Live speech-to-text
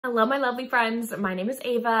Hello, my lovely friends. My name is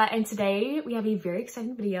Ava, and today we have a very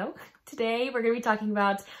exciting video. Today, we're going to be talking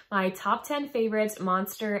about my top 10 favorite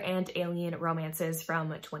monster and alien romances from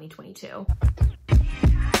 2022.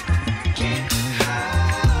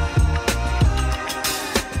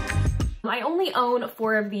 I only own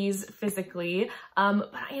 4 of these physically,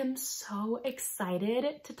 but I am so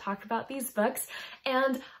excited to talk about these books,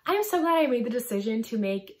 and I am so glad I made the decision to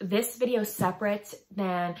make this video separate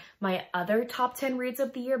than my other top 10 reads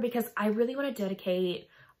of the year, because I really want to dedicate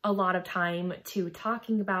a lot of time to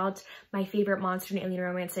talking about my favorite monster and alien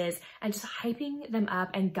romances and just hyping them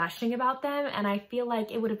up and gushing about them, and I feel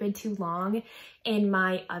like it would have been too long in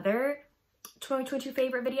my other 2022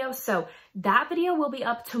 favorite video. So that video will be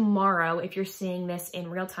up tomorrow if you're seeing this in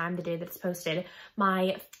real time, the day that it's posted.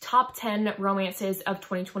 My top 10 romances of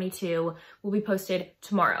 2022 will be posted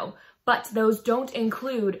tomorrow, but those don't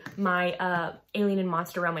include my alien and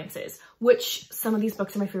monster romances, which some of these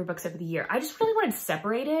books are my favorite books of the year. I just really wanted to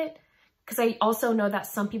separate it because I also know that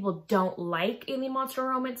some people don't like alien monster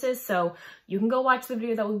romances, so you can go watch the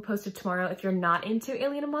video that will be posted tomorrow if you're not into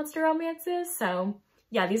alien and monster romances. So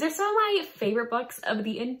yeah, these are some of my favorite books of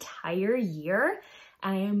the entire year.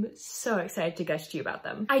 I am so excited to gush to you about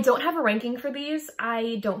them. I don't have a ranking for these.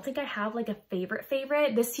 I don't think I have like a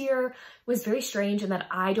favorite. This year was very strange in that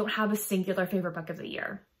I don't have a singular favorite book of the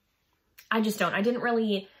year. I just don't. I didn't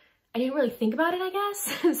really think about it, I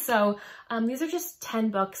guess. So these are just 10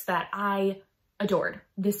 books that I adored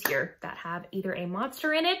this year that have either a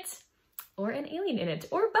monster in it or an alien in it,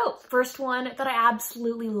 or both. First one that I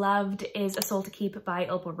absolutely loved is A Soul to Keep by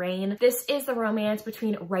Opal Rain. This is the romance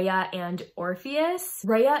between Rhea and Orpheus.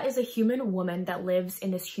 Rhea is a human woman that lives in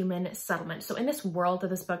this human settlement. So in this world that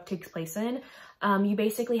this book takes place in, you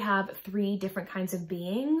basically have 3 different kinds of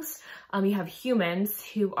beings. You have humans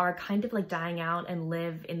who are kind of like dying out and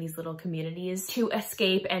live in these little communities to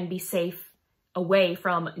escape and be safe away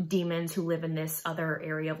from demons who live in this other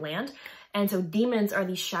area of land. And so demons are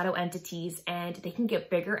these shadow entities, and they can get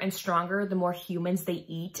bigger and stronger the more humans they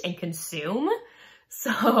eat and consume.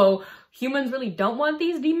 So humans really don't want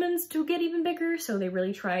these demons to get even bigger, so they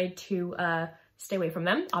really try to stay away from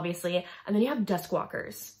them, obviously. And then you have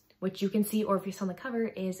Duskwalkers, which you can see Orpheus on the cover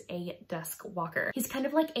is a Duskwalker. He's kind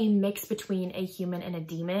of like a mix between a human and a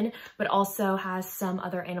demon, but also has some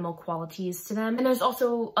other animal qualities to them. And there's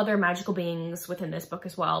also other magical beings within this book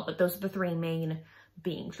as well, but those are the 3 main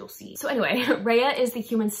beings you'll see. So anyway, Rhea is the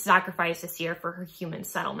human sacrifice this year for her human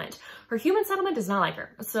settlement. Her human settlement does not like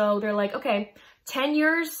her. So they're like, okay, 10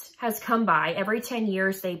 years has come by. Every 10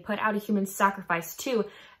 years, they put out a human sacrifice to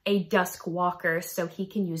a Duskwalker so he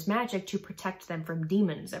can use magic to protect them from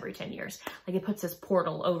demons every 10 years. Like it puts this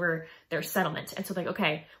portal over their settlement. And so like,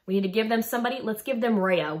 okay, we need to give them somebody. Let's give them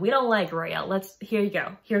Rhea. We don't like Rhea. Here you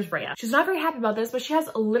go. Here's Rhea. She's not very happy about this, but she has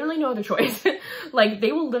literally no other choice. Like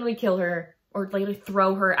they will literally kill her or literally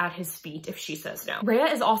throw her at his feet if she says no. Rhea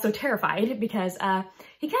is also terrified because he kind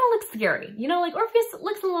of looks scary. You know, like Orpheus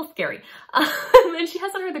looks a little scary. And she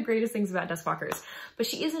hasn't heard the greatest things about Duskwalkers, but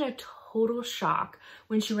she is in a total shock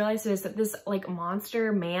when she realizes that this like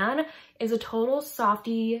monster man is a total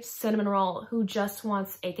softy cinnamon roll who just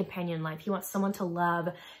wants a companion life. He wants someone to love,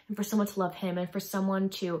 and for someone to love him, and for someone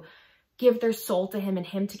to give their soul to him and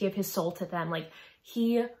him to give his soul to them. Like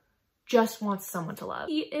he just wants someone to love.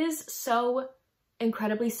 He is so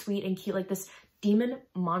incredibly sweet and cute. Like this demon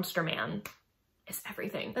monster man is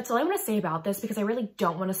everything. That's all I want to say about this, because I really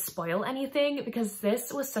don't want to spoil anything, because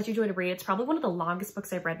this was such a joy to read. It's probably one of the longest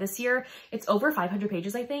books I've read this year. It's over 500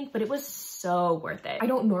 pages, I think, but it was so worth it. I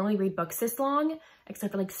don't normally read books this long,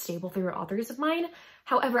 except for like stable favorite authors of mine.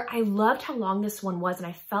 However, I loved how long this one was, and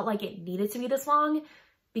I felt like it needed to be this long,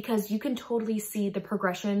 because you can totally see the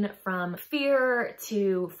progression from fear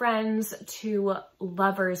to friends to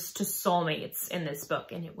lovers to soulmates in this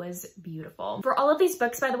book, and it was beautiful. For all of these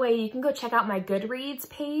books, by the way, you can go check out my Goodreads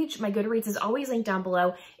page. My Goodreads is always linked down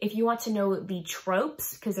below if you want to know the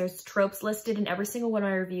tropes, because there's tropes listed in every single one of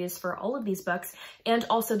my reviews for all of these books, and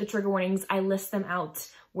also the trigger warnings. I list them out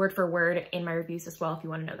word for word in my reviews as well if you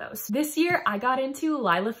want to know those. This year, I got into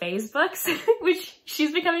Lila Faye's books, which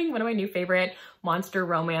she's becoming one of my new favorite monster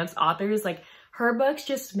romance authors. Like her books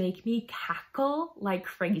just make me cackle like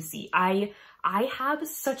crazy. I have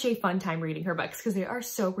such a fun time reading her books because they are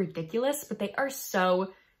so ridiculous, but they are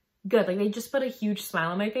so good. Like they just put a huge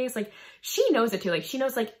smile on my face. Like she knows it too. Like she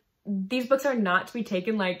knows like these books are not to be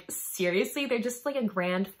taken like seriously. They're just like a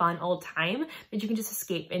grand, fun old time that you can just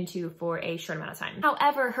escape into for a short amount of time.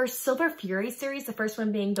 However, her Silver Fury series, the first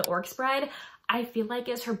one being The Orc's Bride, I feel like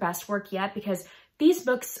is her best work yet, because these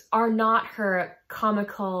books are not her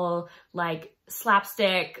comical, like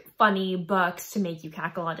slapstick, funny books to make you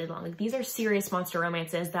cackle all day long. Like, these are serious monster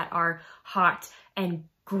romances that are hot and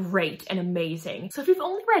great and amazing. So if you've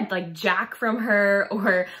only read like Jack from her,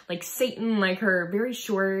 or like Satan, like her very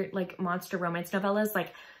short like monster romance novellas,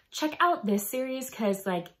 like check out this series, because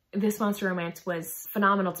like this monster romance was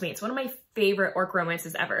phenomenal to me. It's one of my favorite orc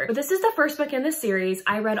romances ever. But this is the first book in this series.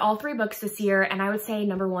 I read all 3 books this year, and I would say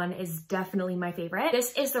number 1 is definitely my favorite.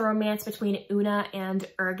 This is the romance between Una and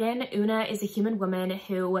Ergen. Una is a human woman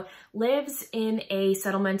who lives in a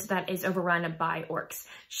settlement that is overrun by orcs.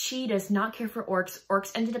 She does not care for orcs.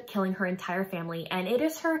 Orcs ended up killing her entire family, and it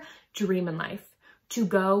is her dream in life to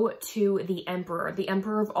go to the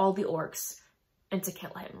emperor of all the orcs, and to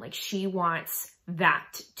kill him. Like, she wants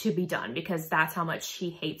that to be done because that's how much she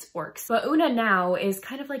hates orcs. But Una now is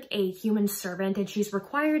kind of like a human servant, and she's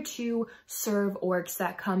required to serve orcs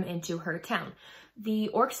that come into her town. The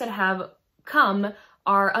orcs that have come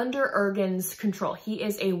are under Ergen's control. He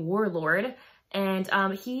is a warlord, and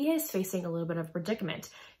he is facing a little bit of a predicament.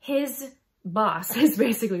 His boss is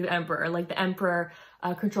basically the emperor. Like, the emperor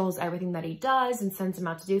controls everything that he does and sends him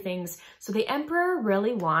out to do things. So the emperor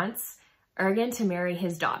really wants Ergen to marry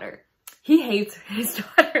his daughter. He hates his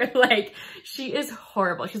daughter. Like, she is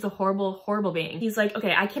horrible. She's a horrible, horrible being. He's like,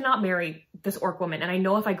 okay, I cannot marry this orc woman. And I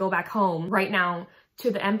know if I go back home right now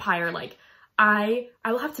to the empire, like, I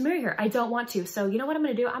will have to marry her. I don't want to. So you know what I'm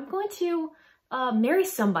going to do? I'm going to marry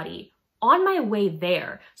somebody on my way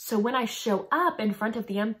there. So when I show up in front of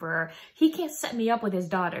the emperor, he can't set me up with his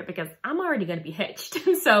daughter because I'm already going to be hitched.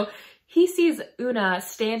 So he sees Una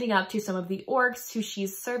standing up to some of the orcs who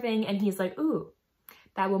she's serving, and he's like, ooh,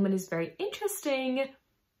 that woman is very interesting.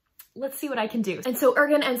 Let's see what I can do. And so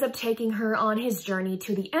Ergen ends up taking her on his journey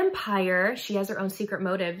to the Empire. She has her own secret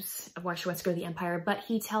motives of why she wants to go to the Empire, but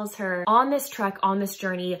he tells her, on this trek, on this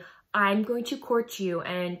journey, I'm going to court you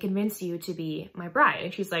and convince you to be my bride.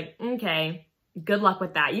 And she's like, okay, good luck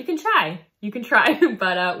with that. You can try,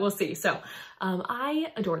 but we'll see. So I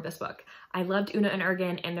adored this book. I loved Una and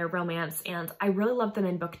Ergen and their romance, and I really loved them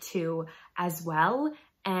in book 2 as well.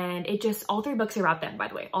 And it just, all 3 books are about them, by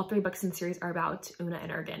the way. All 3 books in the series are about Una and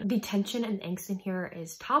Ergen. The tension and angst in here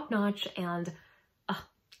is top notch, and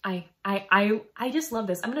I just love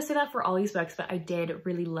this. I'm gonna say that for all these books, but I did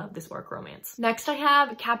really love this orc romance. Next, I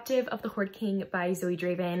have Captive of the Horde King by Zoe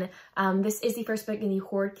Draven. This is the first book in the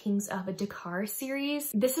Horde Kings of Dakar series.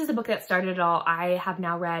 This is the book that started it all. I have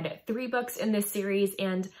now read 3 books in this series,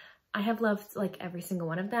 and I have loved like every single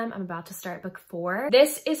one of them. I'm about to start book 4.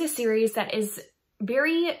 This is a series that is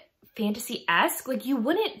very fantasy-esque. Like, you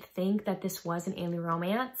wouldn't think that this was an alien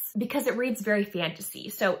romance because it reads very fantasy.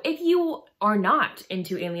 So if you are not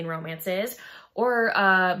into alien romances or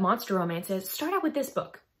monster romances, start out with this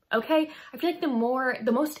book, okay? I feel like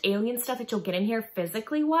the most alien stuff that you'll get in here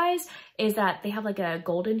physically wise is that they have like a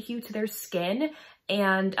golden hue to their skin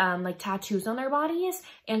and like tattoos on their bodies,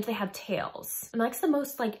 and they have tails. And that's the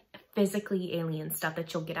most like physically alien stuff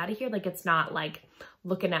that you'll get out of here. Like, it's not like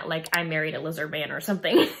looking at like I married a lizard man or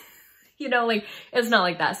something. You know, like, it's not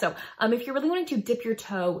like that. So if you're really wanting to dip your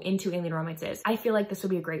toe into alien romances, I feel like this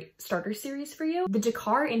would be a great starter series for you. The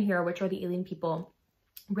Dakar in here, which are the alien people,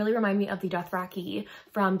 really remind me of the Dothraki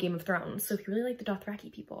from Game of Thrones. So if you really like the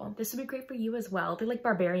Dothraki people, this would be great for you as well. They're like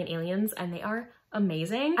barbarian aliens, and they are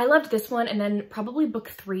amazing. I loved this one, and then probably book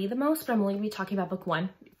 3 the most, but I'm only gonna be talking about book 1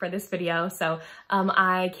 for this video. So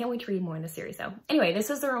I can't wait to read more in the series though. Anyway, this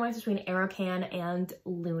is the romance between Arokan and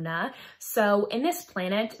Luna. So in this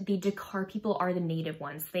planet, the Dakar people are the native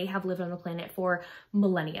ones. They have lived on the planet for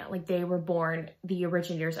millennia. Like, they were born the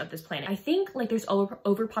originators of this planet. I think like there's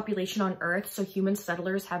overpopulation on Earth, so human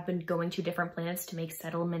settlers have been going to different planets to make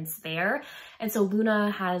settlements there. And so Luna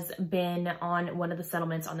has been on one of the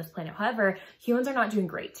settlements on this planet. However, humans are not doing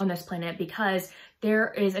great on this planet because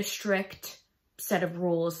there is a strict set of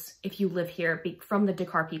rules if you live here from the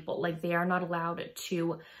Dakar people. Like, they are not allowed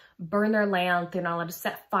to burn their land, they're not allowed to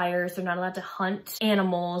set fires, they're not allowed to hunt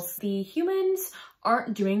animals. The humans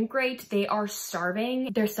aren't doing great, they are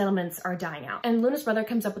starving, their settlements are dying out. And Luna's brother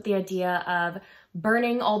comes up with the idea of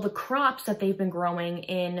burning all the crops that they've been growing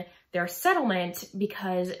in their settlement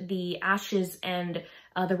because the ashes and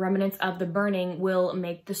the remnants of the burning will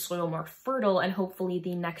make the soil more fertile, and hopefully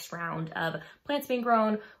the next round of plants being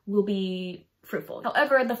grown will be fruitful.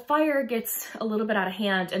 However, the fire gets a little bit out of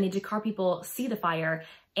hand, and the Dakar people see the fire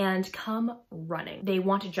and come running. They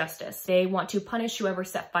want justice. They want to punish whoever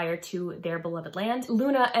set fire to their beloved land.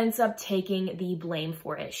 Luna ends up taking the blame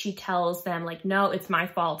for it. She tells them like, no, it's my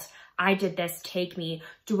fault. I did this, take me,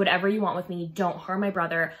 do whatever you want with me. Don't harm my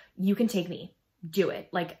brother. You can take me. do it.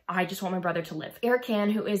 Like, I just want my brother to live.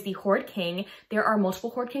 Erakan, who is the Horde King, there are multiple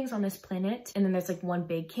Horde Kings on this planet, and then there's like one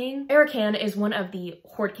big king. Erakan is one of the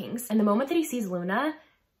Horde Kings, and the moment that he sees Luna,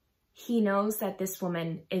 he knows that this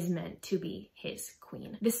woman is meant to be his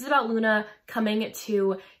queen. This is about Luna coming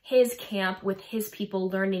to his camp with his people,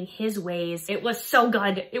 learning his ways. It was so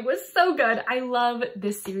good. It was so good. I love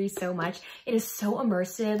this series so much. It is so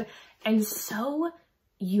immersive and so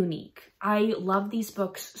unique. I love these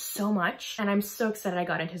books so much, and I'm so excited I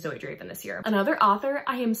got into Zoe Draven this year. Another author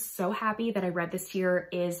I am so happy that I read this year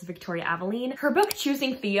is Victoria Aveline. Her book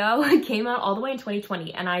Choosing Theo came out all the way in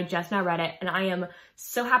 2020, and I just now read it, and I am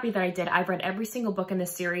so happy that I did. I've read every single book in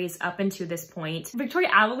this series up until this point. Victoria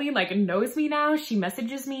Aveline like knows me now. She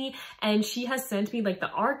messages me, and she has sent me like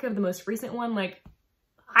the arc of the most recent one. Like,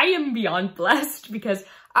 I am beyond blessed because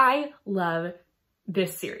I love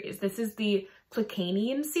this series. This is the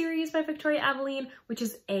Clucanian series by Victoria Aveline, which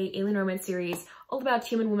is a alien romance series all about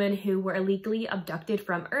human women who were illegally abducted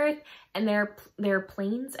from Earth, and their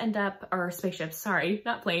planes end up, or spaceships, sorry,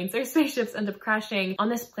 not planes, their spaceships end up crashing on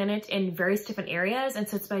this planet in various different areas, and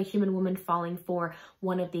so it's about a human woman falling for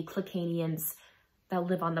one of the Clucanians that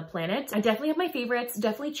live on the planet. I definitely have my favorites.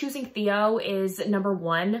 Definitely Choosing Theo is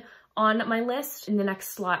 #1 on my list. In the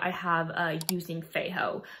next slot, I have Using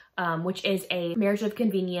Feiho, which is a marriage of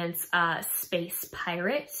convenience space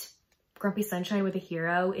pirate. Grumpy Sunshine, where the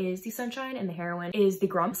hero is the sunshine and the heroine is the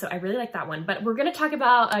grump. So I really like that one. But we're gonna talk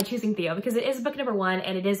about Choosing Theo because it is book #1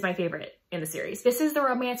 and it is my favorite in the series. This is the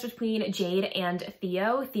romance between Jade and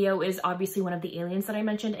Theo. Theo is obviously one of the aliens that I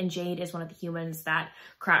mentioned, and Jade is one of the humans that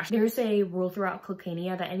crashed. There's a rule throughout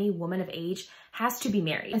Clucania that any woman of age has to be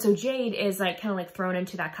married. And so Jade is like kind of like thrown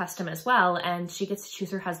into that custom as well, and she gets to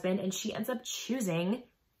choose her husband, and she ends up choosing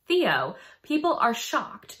Theo. People are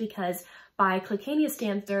shocked because by Clucania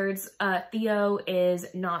standards, Theo is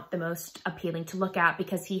not the most appealing to look at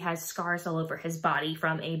because he has scars all over his body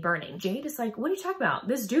from a burning. Jade is like, what are you talking about?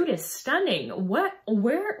 This dude is stunning. What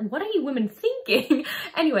are you women thinking?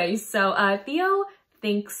 Anyway, so Theo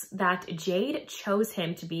thinks that Jade chose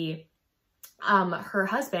him to be her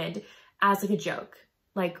husband as like a joke.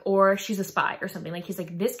 Like, or she's a spy or something. Like, he's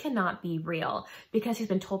like, this cannot be real, because he's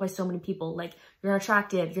been told by so many people, like, you're not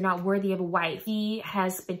attractive, you're not worthy of a wife. He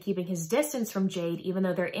has been keeping his distance from Jade, even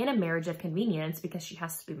though they're in a marriage of convenience because she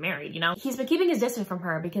has to be married, you know? He's been keeping his distance from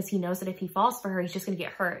her because he knows that if he falls for her, he's just gonna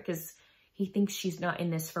get hurt because he thinks she's not in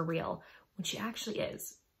this for real, when she actually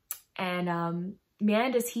is. And,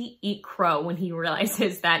 man, does he eat crow when he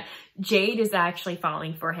realizes that Jade is actually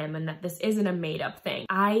falling for him and that this isn't a made-up thing.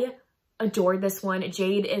 I adored this one.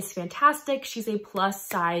 Jade is fantastic. She's a plus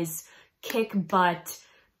size, kick butt,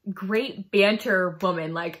 great banter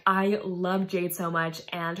woman. Like, I love Jade so much,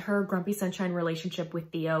 and her Grumpy Sunshine relationship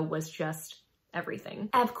with Theo was just everything.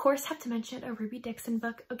 I of course have to mention a Ruby Dixon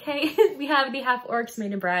book, okay? We have The Half Orcs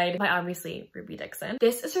Maiden Bride by obviously Ruby Dixon.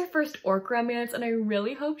 This is her first orc romance, and I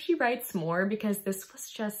really hope she writes more because this was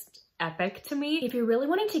just epic to me. If you're really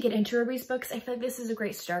wanting to get into Ruby's books, I feel like this is a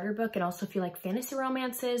great starter book, and also if you like fantasy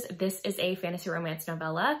romances, this is a fantasy romance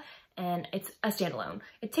novella, and it's a standalone.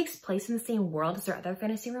 It takes place in the same world as their other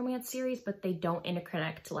fantasy romance series, but they don't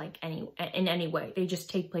interconnect like in any way. They just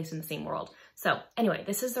take place in the same world. So anyway,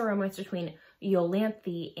 this is the romance between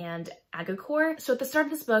Yolanthe and Agakor. So at the start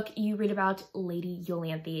of this book, you read about Lady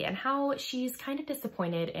Yolanthe and how she's kind of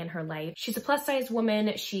disappointed in her life. She's a plus-size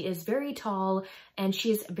woman, she is very tall, and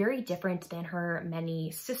she is very different than her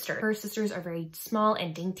many sisters. Her sisters are very small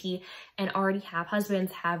and dainty and already have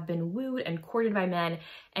husbands, have been wooed and courted by men,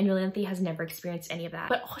 and Yolanthe has never experienced any of that.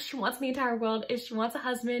 But all she wants in the entire world is she wants a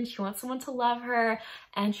husband, she wants someone to love her,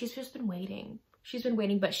 and she's just been waiting. She's been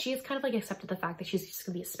waiting, but she's kind of like accepted the fact that she's just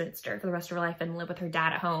gonna be a spinster for the rest of her life and live with her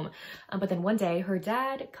dad at home. But then one day her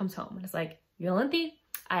dad comes home and is like, Yolanthe,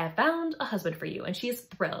 I have found a husband for you. And she is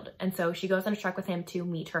thrilled. And so she goes on a trek with him to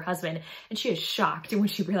meet her husband. And she is shocked when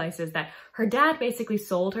she realizes that her dad basically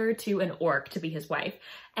sold her to an orc to be his wife.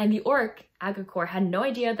 And the orc, Agakor, had no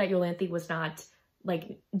idea that Yolanthe was not,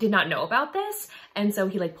 like, did not know about this. And so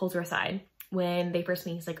he like pulls her aside. When they first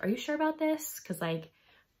meet, he's like, are you sure about this? Cause like,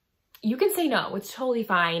 you can say no, it's totally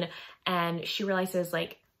fine. And she realizes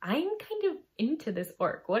like, I'm kind of into this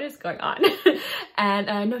orc, what is going on?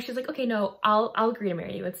 And no, she's like, okay, no, I'll agree to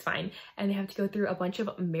marry you, it's fine. And they have to go through a bunch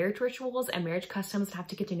of marriage rituals and marriage customs and have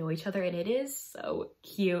to get to know each other. And it is so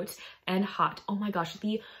cute and hot. Oh my gosh,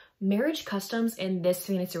 the marriage customs in this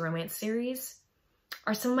fantasy romance series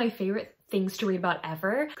are some of my favorite things to read about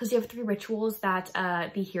ever, because you have 3 rituals that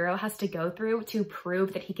the hero has to go through to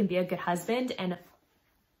prove that he can be a good husband, and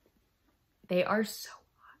they are so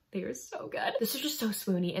hot. They are so good. This is just so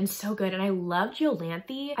swoony and so good. And I loved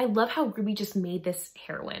Yolanthe. I love how Ruby just made this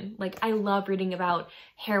heroine. Like, I love reading about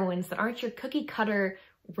heroines that aren't your cookie cutter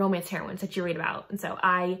romance heroines that you read about. And so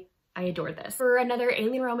I adore this. For another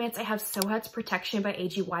alien romance, I have Sohat's Protection by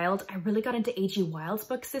A.G. Wilde. I really got into A.G. Wilde's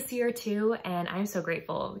books this year too, and I'm so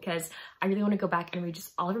grateful because I really want to go back and read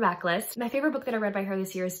just all of her backlist. My favorite book that I read by her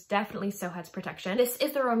this year is definitely Sohat's Protection. This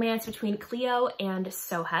is the romance between Cleo and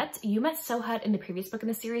Sohat. You met Sohat in the previous book in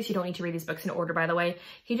the series. You don't need to read these books in order, by the way.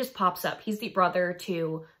 He just pops up. He's the brother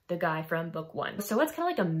to the guy from book 1. Sohat's kind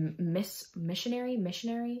of like a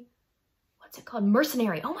missionary? What's it called?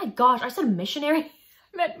 Mercenary. Oh my gosh, I said missionary.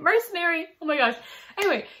 I meant mercenary. Oh my gosh.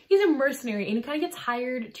 Anyway, he's a mercenary and he kind of gets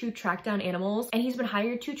hired to track down animals, and he's been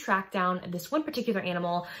hired to track down this one particular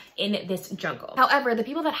animal in this jungle. However, the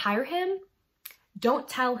people that hire him don't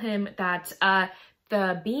tell him that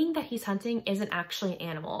the being that he's hunting isn't actually an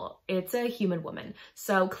animal. It's a human woman.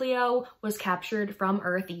 So Cleo was captured from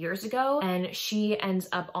Earth years ago, and she ends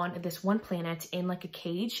up on this one planet in like a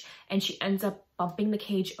cage, and she ends up bumping the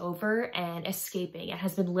cage over and escaping, and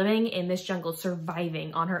has been living in this jungle,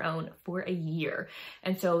 surviving on her own for a year.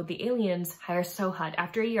 And so the aliens hire Sohat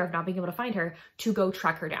after a year of not being able to find her to go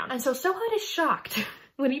track her down. And so Sohat is shocked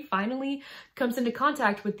when he finally comes into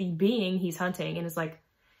contact with the being he's hunting and is like,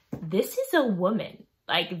 this is a woman.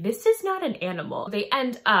 Like, this is not an animal. They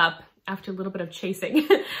end up, after a little bit of chasing,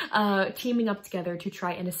 teaming up together to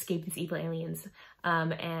try and escape these evil aliens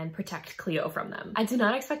and protect Cleo from them. I did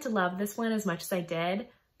not expect to love this one as much as I did,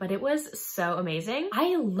 but it was so amazing.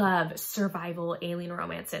 I love survival alien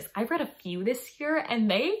romances. I've read a few this year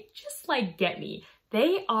and they just like get me.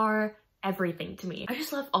 They are everything to me. I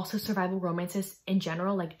just love also survival romances in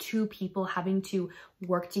general, like two people having to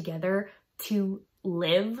work together to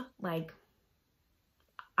live. Like,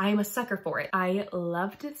 I'm a sucker for it. I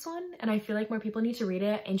loved this one and I feel like more people need to read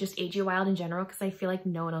it, and just A.G. Wilde in general, because I feel like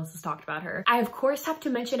no one else has talked about her. I of course have to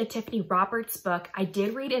mention a Tiffany Roberts book. I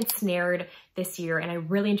did read Ensnared this year and I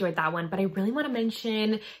really enjoyed that one, but I really want to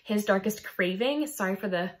mention His Darkest Craving. Sorry for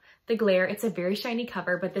the glare. It's a very shiny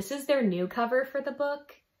cover, but this is their new cover for the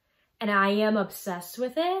book and I am obsessed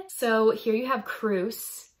with it. So here you have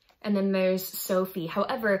Cruz, and then there's Sophie.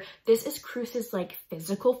 However, this is Cruz's like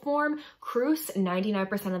physical form. Cruz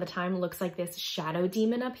 99% of the time looks like this shadow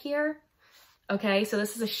demon up here. Okay, so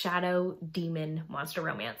this is a shadow demon monster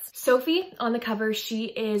romance. Sophie on the cover, she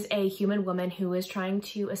is a human woman who is trying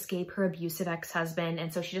to escape her abusive ex-husband,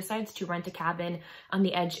 and so she decides to rent a cabin on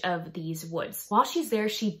the edge of these woods. While she's there,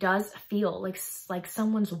 she does feel like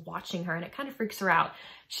someone's watching her, and it kind of freaks her out.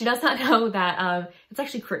 She does not know that it's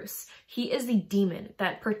actually Cruz. He is the demon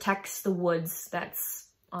that protects the woods that's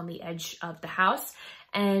on the edge of the house,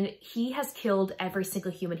 and he has killed every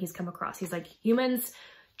single human he's come across. He's like, humans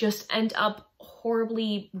just end up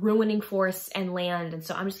horribly ruining forests and land, and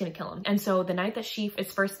so I'm just gonna kill him. And so the night that Sheaf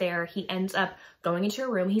is first there, he ends up going into a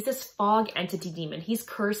room. He's this fog entity demon. He's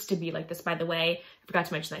cursed to be like this, by the way. I forgot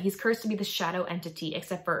to mention that. He's cursed to be the shadow entity,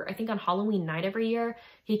 except for, I think on Halloween night every year,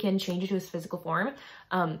 he can change into his physical form.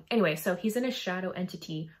 Anyway, so he's in a shadow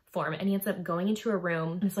entity form, and he ends up going into a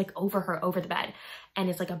room, and it's like over the bed, and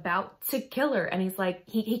is like about to kill her, and he's like,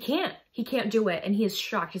 he can't do it, and he is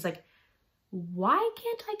shocked. He's like, why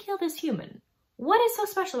can't I kill this human? What is so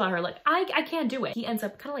special about her? Like, I can't do it. He ends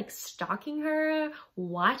up kind of like stalking her,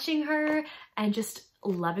 watching her, and just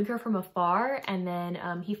loving her from afar. And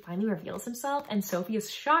then he finally reveals himself, and Sophie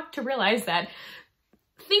is shocked to realize that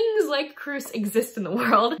things like Cruz exist in the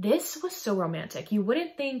world. This was so romantic. You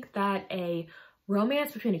wouldn't think that a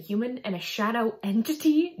romance between a human and a shadow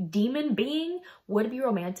entity, demon being, would be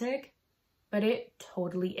romantic, but it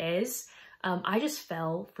totally is. I just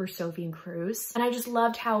fell for Sophie and Cruz, and I just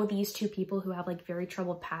loved how these two people who have like very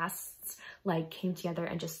troubled pasts like came together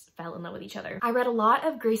and just fell in love with each other. I read a lot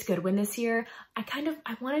of Grace Goodwin this year. I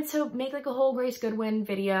wanted to make like a whole Grace Goodwin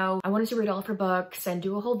video. I wanted to read all of her books and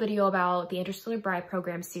do a whole video about the Interstellar Bride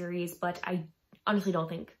program series, but I honestly don't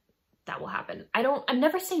think that will happen. I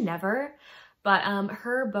never say never, but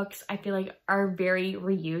her books I feel like are very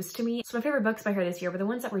reused to me. So my favorite books by her this year were the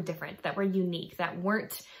ones that were different, that were unique, that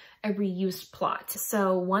weren't a reused plot.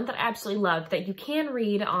 So one that I absolutely loved that you can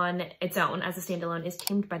read on its own as a standalone is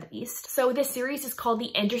Tamed by the Beast. So this series is called the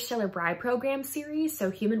Interstellar Bride Program series.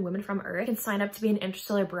 So human women from Earth can sign up to be an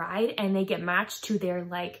interstellar bride, and they get matched to their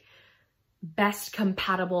like best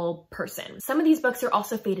compatible person. Some of these books are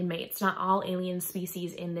also fated mates. Not all alien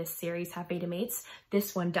species in this series have fated mates.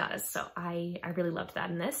 This one does. So I really loved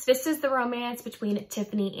that in this. This is the romance between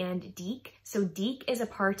Tiffany and Deke. So Deke is a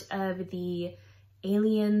part of the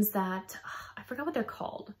aliens that, I forgot what they're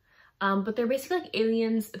called, but they're basically like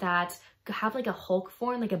aliens that have like a Hulk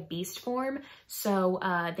form, like a beast form. So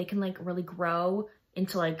they can like really grow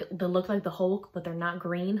into like, they look like the Hulk, but they're not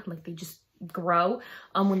green. Like they just grow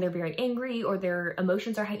when they're very angry or their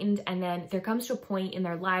emotions are heightened. And then there comes to a point in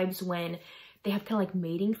their lives when they have kind of like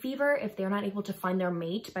mating fever. If they're not able to find their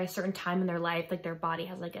mate by a certain time in their life, like their body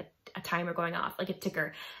has like a timer going off, like a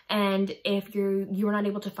ticker. And if you're not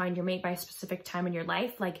able to find your mate by a specific time in your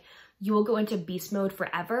life, like you will go into beast mode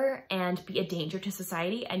forever and be a danger to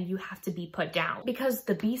society, and you have to be put down. Because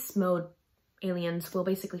the beast mode aliens will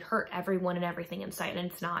basically hurt everyone and everything in sight,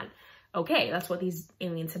 and it's not okay. That's what these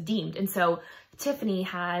aliens have deemed. And so Tiffany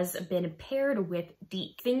has been paired with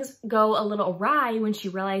Deke. Things go a little awry when she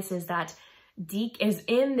realizes that Deke is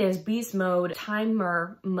in this beast mode,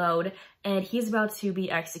 timer mode, and he's about to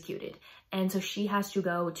be executed. And so she has to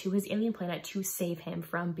go to his alien planet to save him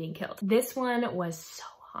from being killed. This one was so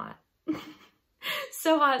hot.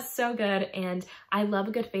 So hot, so good. And I love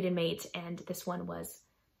a good fated mate. And this one was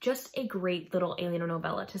just a great little alien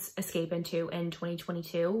novella to escape into in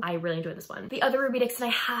 2022. I really enjoyed this one. The other Ruby Dixon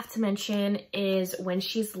I have to mention is When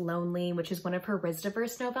She's Lonely, which is one of her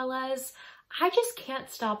WorldInWord novellas. I just can't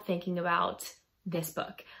stop thinking about this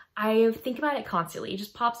book. I think about it constantly. It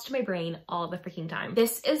just pops to my brain all the freaking time.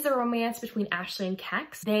 This is the romance between Ashley and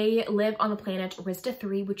Kex. They live on the planet Rizda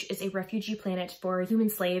 3, which is a refugee planet for human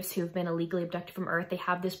slaves who've been illegally abducted from Earth. They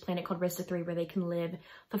have this planet called Rizda 3 where they can live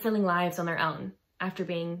fulfilling lives on their own after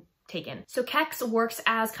being taken. So Kex works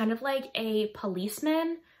as kind of like a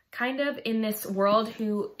policeman kind of in this world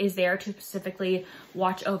who is there to specifically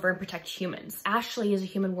watch over and protect humans. Ashley is a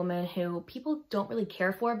human woman who people don't really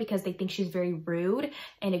care for because they think she's very rude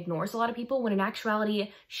and ignores a lot of people, when in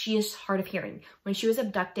actuality, she is hard of hearing. When she was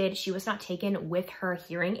abducted, she was not taken with her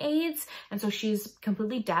hearing aids, and so she's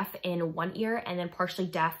completely deaf in one ear and then partially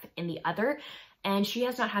deaf in the other, and she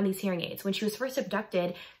has not had these hearing aids. When she was first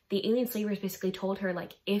abducted, the alien slavers basically told her,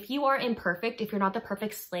 like, if you are imperfect, if you're not the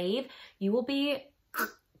perfect slave, you will be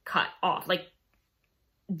cut off, like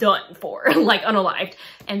done for, like unalived.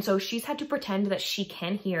 And so she's had to pretend that she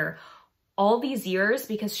can hear all these years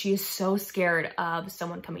because she is so scared of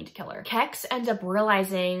someone coming to kill her. Kex ends up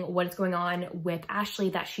realizing what is going on with Ashley,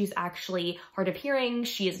 that she's actually hard of hearing.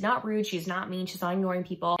 She is not rude. She's not mean. She's not ignoring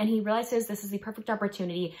people. And he realizes this is the perfect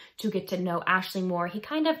opportunity to get to know Ashley more. He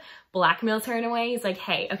kind of blackmails her in a way. He's like,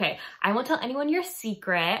 hey, okay, I won't tell anyone your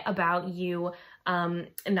secret about you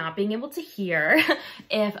not being able to hear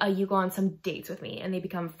if you go on some dates with me. And they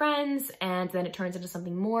become friends, and then it turns into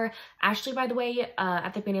something more. Ashley, by the way,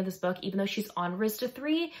 at the beginning of this book, even though she's on Rizda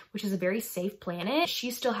 3, which is a very safe planet, she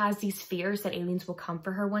still has these fears that aliens will come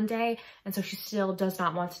for her one day, and so she still does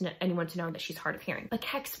not want anyone to know that she's hard of hearing. But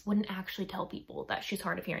Kex wouldn't actually tell people that she's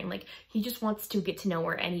hard of hearing. Like, he just wants to get to know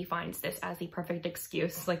her, and he finds this as the perfect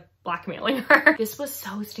excuse, like blackmailing her. This was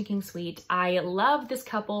so stinking sweet. I love this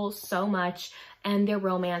couple so much, and their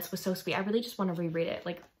romance was so sweet. I really just want to reread it,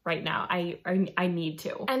 like right now. I need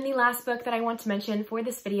to. And the last book that I want to mention for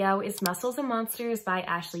this video is Muscles and Monsters by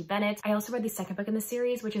Ashley Bennett. I also read the second book in the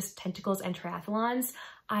series, which is Tentacles and Triathlons.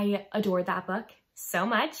 I adored that book so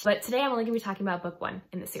much, but today I'm only gonna be talking about book 1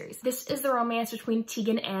 in the series. This is the romance between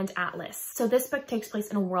Tegan and Atlas. So this book takes place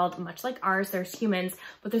in a world much like ours. There's humans,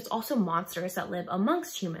 but there's also monsters that live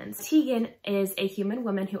amongst humans. Tegan is a human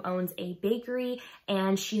woman who owns a bakery,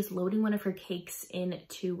 and she's loading one of her cakes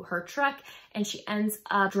into her truck, and she ends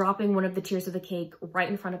up dropping one of the tiers of the cake right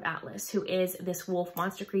in front of Atlas, who is this wolf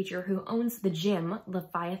monster creature who owns the gym,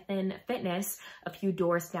 Leviathan Fitness, a few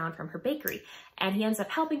doors down from her bakery. And he ends up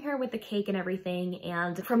helping her with the cake and everything.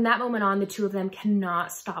 And from that moment on, the two of them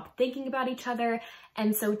cannot stop thinking about each other.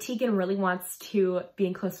 And so Tegan really wants to be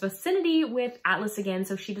in close vicinity with Atlas again.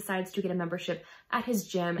 So she decides to get a membership at his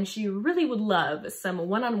gym. And she really would love some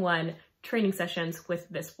one-on-one training sessions with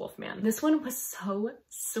this wolf man. This one was so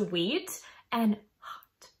sweet and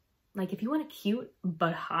hot. Like, if you want a cute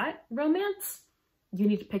but hot romance, you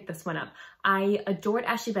need to pick this one up. I adored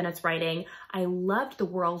Ashley Bennett's writing. I loved the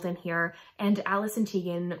world in here, and Alice and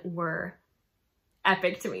Tegan were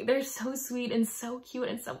epic to me. They're so sweet and so cute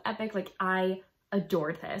and so epic. Like, I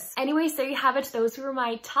adored this. Anyways, there you have it. Those were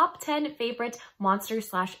my top 10 favorite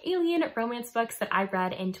monster/alien romance books that I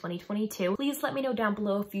read in 2022. Please let me know down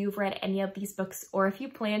below if you've read any of these books or if you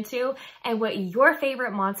plan to, and what your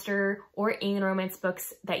favorite monster or alien romance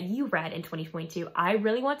books that you read in 2022. I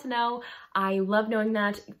really want to know. I love knowing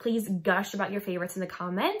that. Please gush about your favorites in the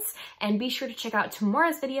comments, and be sure to check out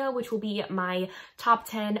tomorrow's video, which will be my top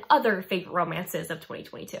 10 other favorite romances of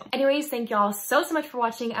 2022. Anyways, thank y'all so much for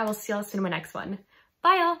watching. I will see y'all soon in my next one.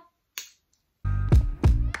 Bye y'all!